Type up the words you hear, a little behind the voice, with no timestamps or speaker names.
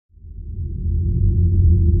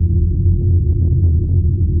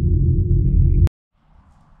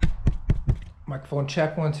Phone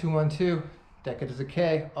check 1212. Deck it as a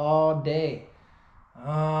K all day.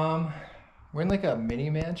 We're in like a mini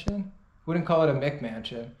mansion. Wouldn't call it a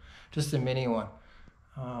McMansion, just a mini one.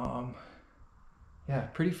 Yeah,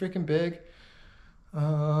 pretty freaking big.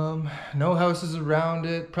 No houses around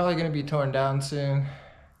it. Probably gonna be torn down soon.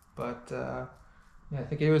 But yeah, I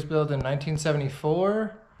think it was built in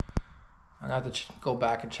 1974. I'm gonna have to go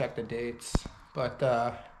back and check the dates. But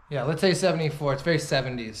yeah, let's say 74. It's very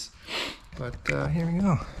 70s. But here we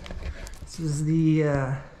go. This is the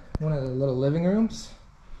one of the little living rooms.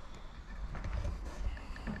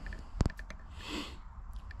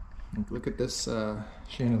 Look at this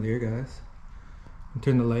chandelier, guys. I'll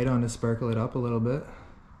turn the light on to sparkle it up a little bit.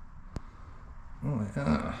 Oh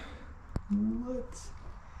yeah. What?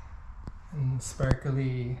 And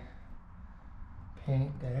sparkly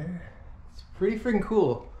paint there. It's pretty freaking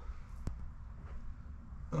cool.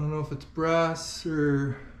 I don't know if it's brass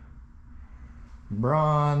or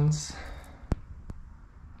bronze,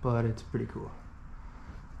 but it's pretty cool.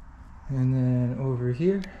 And then over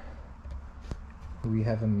here we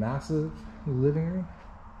have a massive living room.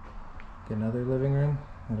 Another living room.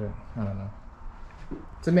 I don't know.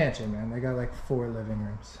 It's a mansion, man. They got like 4 living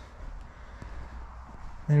rooms.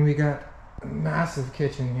 And we got a massive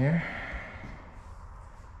kitchen here.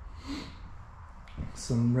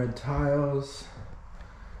 Some red tiles.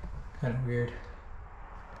 Kind of weird.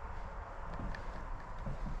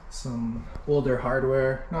 Some older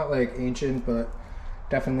hardware. Not like ancient, but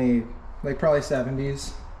definitely like probably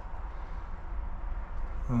 70s.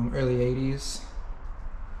 Early 80s.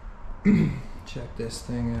 Check this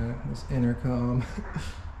thing out, this intercom.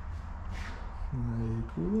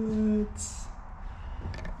 Like, what?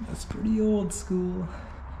 That's pretty old school.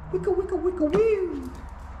 Wicka wicka wicka woo!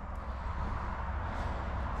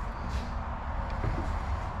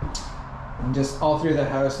 And just all through the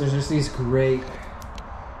house, there's just these great,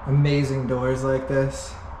 amazing doors like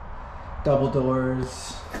this. Double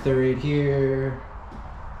doors, they're right here.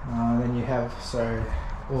 Then you have, sorry,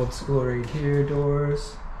 old school right here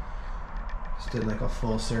doors. Just did like a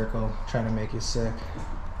full circle, trying to make you sick.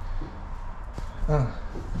 Oh,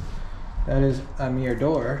 that is a mirror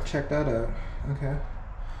door. Check that out. Okay.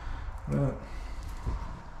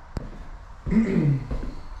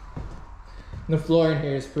 The floor in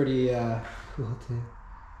here is pretty cool too.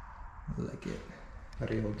 I like it.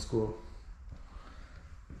 Very old school.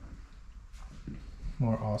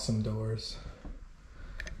 More awesome doors.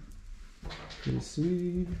 Pretty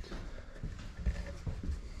sweet.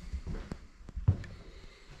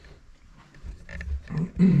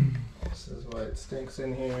 This is why it stinks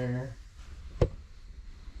in here.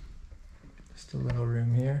 Just a little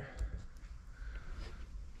room here.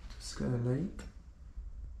 Just got a light.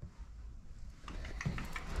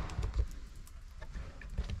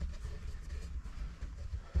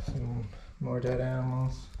 Some more dead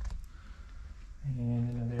animals. And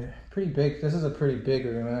another pretty big, this is a pretty big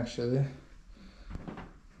room actually.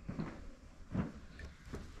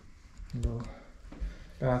 Little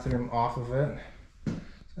bathroom off of it.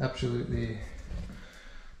 Absolutely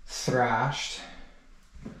thrashed.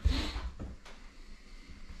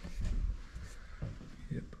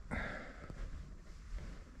 Yep.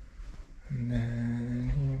 And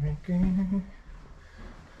then here we go.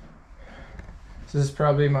 This is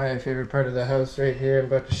probably my favorite part of the house right here. I'm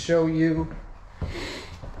about to show you.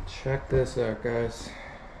 Check this out, guys.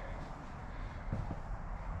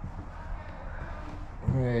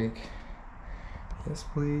 Like, yes,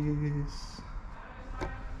 please.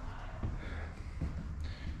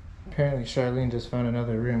 Apparently Charlene just found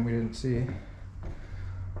another room we didn't see.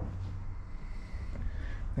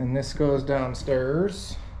 And this goes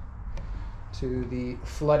downstairs to the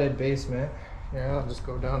flooded basement. Yeah, I'll just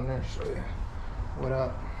go down there and show you. What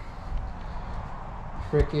up?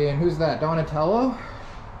 Frickin', who's that? Donatello?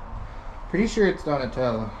 Pretty sure it's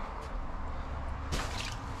Donatello.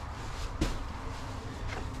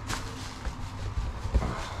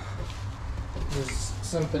 There's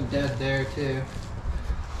something dead there too.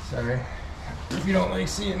 Sorry if you don't like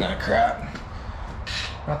seeing that crap.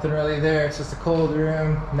 Nothing really there. It's just a cold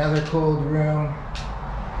room. Another cold room.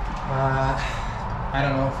 I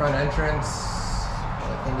don't know, front entrance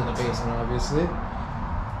into the basement, obviously,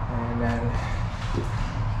 and then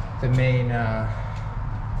the main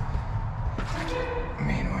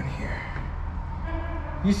one here.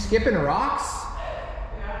 You skipping rocks?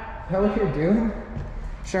 Yeah. Is that what you're doing?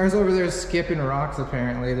 Char's over there skipping rocks.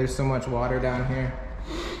 Apparently, there's so much water down here.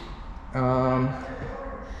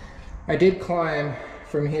 I did climb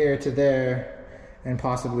from here to there, and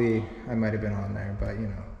possibly I might have been on there, but you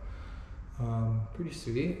know. Pretty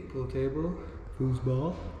sweet. Pool table,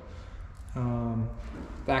 foosball.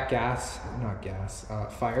 That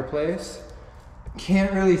fireplace.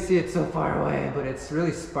 Can't really see it so far away, but it's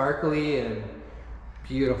really sparkly and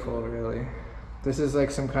beautiful, really. This is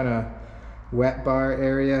like some kind of wet bar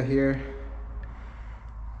area here.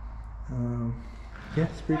 Yeah,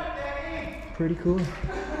 it's pretty cool.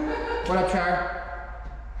 What up, Char?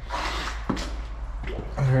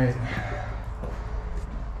 All right.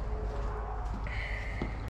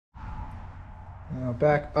 Now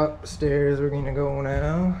back upstairs we're gonna go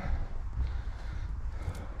now.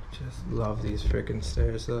 Just love these freaking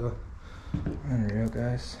stairs though. Unreal,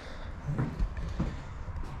 guys.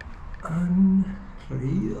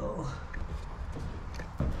 Unreal.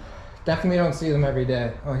 Definitely don't see them every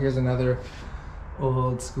day. Oh, here's another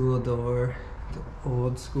old school door. The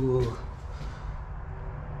old school.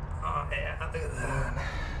 Oh yeah, look at that.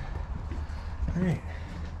 Alright.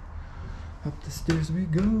 Up the stairs we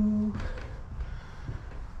go.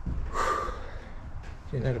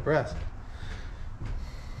 Getting out of breath.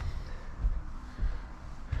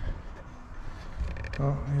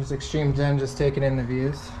 Oh, here's Extreme Jen just taking in the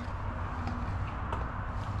views.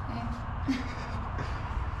 Hey.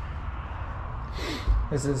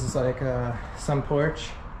 This is like some porch.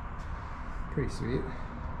 Pretty sweet.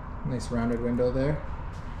 Nice rounded window there.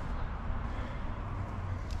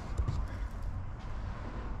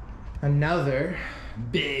 Another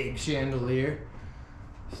big chandelier.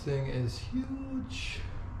 This thing is huge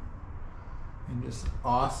and just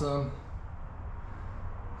awesome.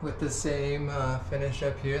 With the same finish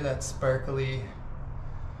up here, that sparkly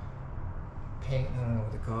paint, I don't know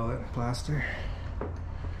what to call it, plaster.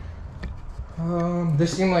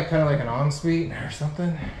 This seemed like kind of like an ensuite or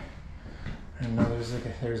something. I don't know,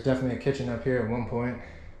 there's definitely a kitchen up here at one point.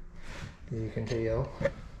 You can tell.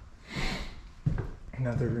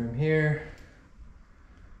 Another room here.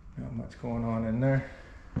 Not much going on in there.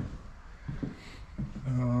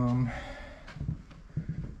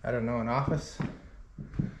 I don't know, an office?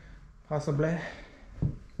 Possibly.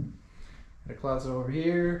 A closet over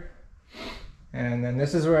here. And then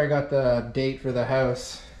this is where I got the date for the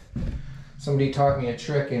house. Somebody taught me a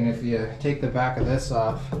trick, and if you take the back of this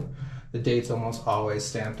off, the date's almost always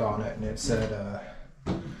stamped on it, and it said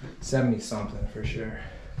 70 something for sure.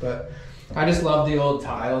 But I just love the old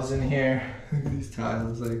tiles in here. Look at these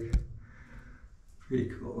tiles, like,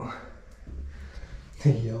 pretty cool. The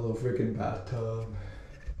yellow freaking bathtub.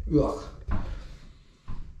 Ugh.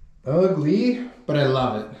 Ugly, but I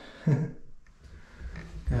love it.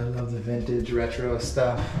 I love the vintage retro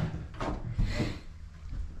stuff.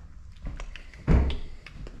 Down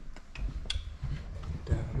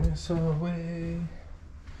this hallway.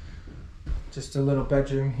 Just a little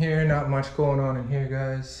bedroom here, not much going on in here,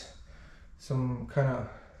 guys. Some kind of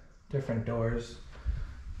different doors.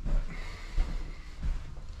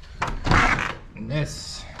 And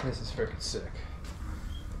this is freaking sick.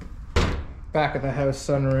 Back of the house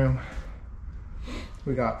sunroom.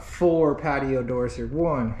 We got 4 patio doors here.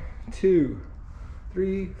 1, 2,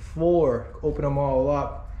 3, 4. Open them all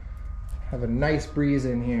up. Have a nice breeze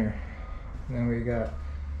in here. And then we got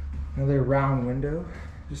another round window.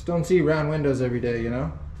 Just don't see round windows every day, you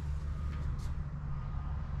know?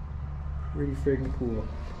 Pretty freaking cool.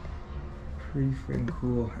 Pretty freaking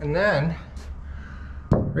cool. And then,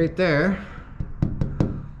 right there,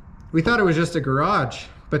 we thought it was just a garage,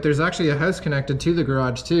 but there's actually a house connected to the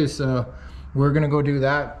garage too, so we're gonna go do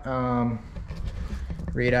that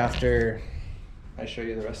right after I show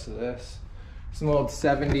you the rest of this. Some old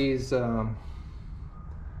 70s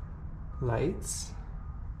lights.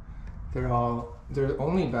 They're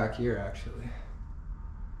only back here actually.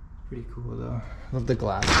 Pretty cool though. Love the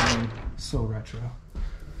glass one. So retro.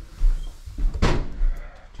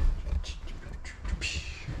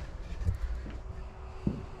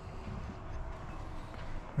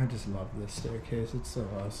 I just love this staircase. It's so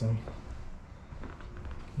awesome.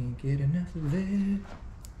 Can't get enough of it.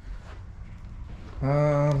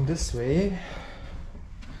 This way.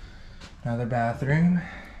 Another bathroom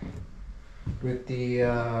with the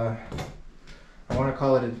I want to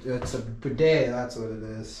call it it's a bidet. That's what it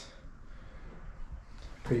is.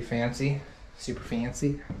 Pretty fancy, super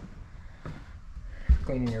fancy.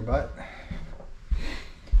 Cleaning your butt.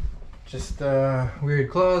 Just a weird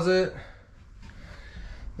closet.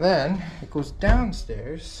 Then it goes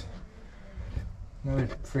downstairs. Another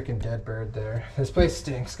freaking dead bird there. This place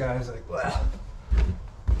stinks, guys. Like, well,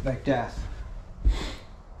 like death.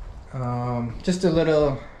 Just a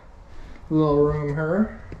little room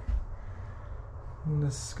here. In the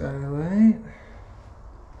skylight.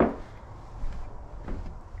 There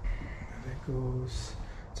it goes.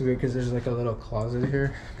 It's weird because there's like a little closet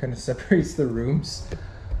here. Kind of separates the rooms.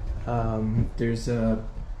 There's a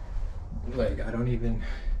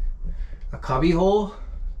a cubby hole.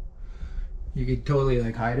 You could totally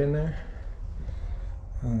like hide in there.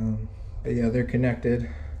 But yeah, they're connected.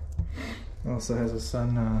 Also has a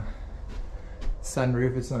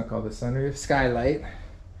sunroof. It's not called a sunroof. Skylight.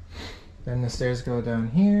 Then the stairs go down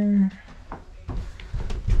here.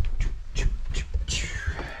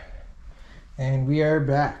 And we are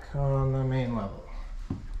back on the main level.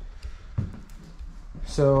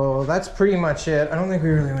 So that's pretty much it. I don't think we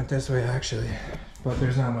really went this way actually, but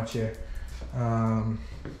there's not much here.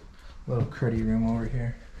 Little cruddy room over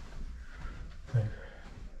here.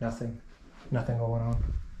 Nothing going on.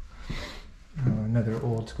 Another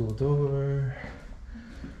old school door.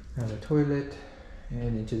 Another toilet,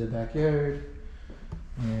 and into the backyard,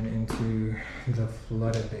 and into the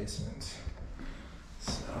flooded basement.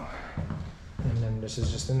 So, and then this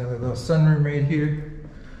is just another little sunroom right here.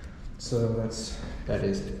 So that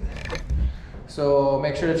is it. So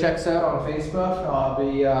make sure to check us out on Facebook. I'll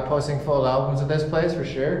be posting full albums of this place for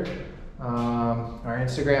sure. Our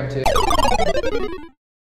Instagram too.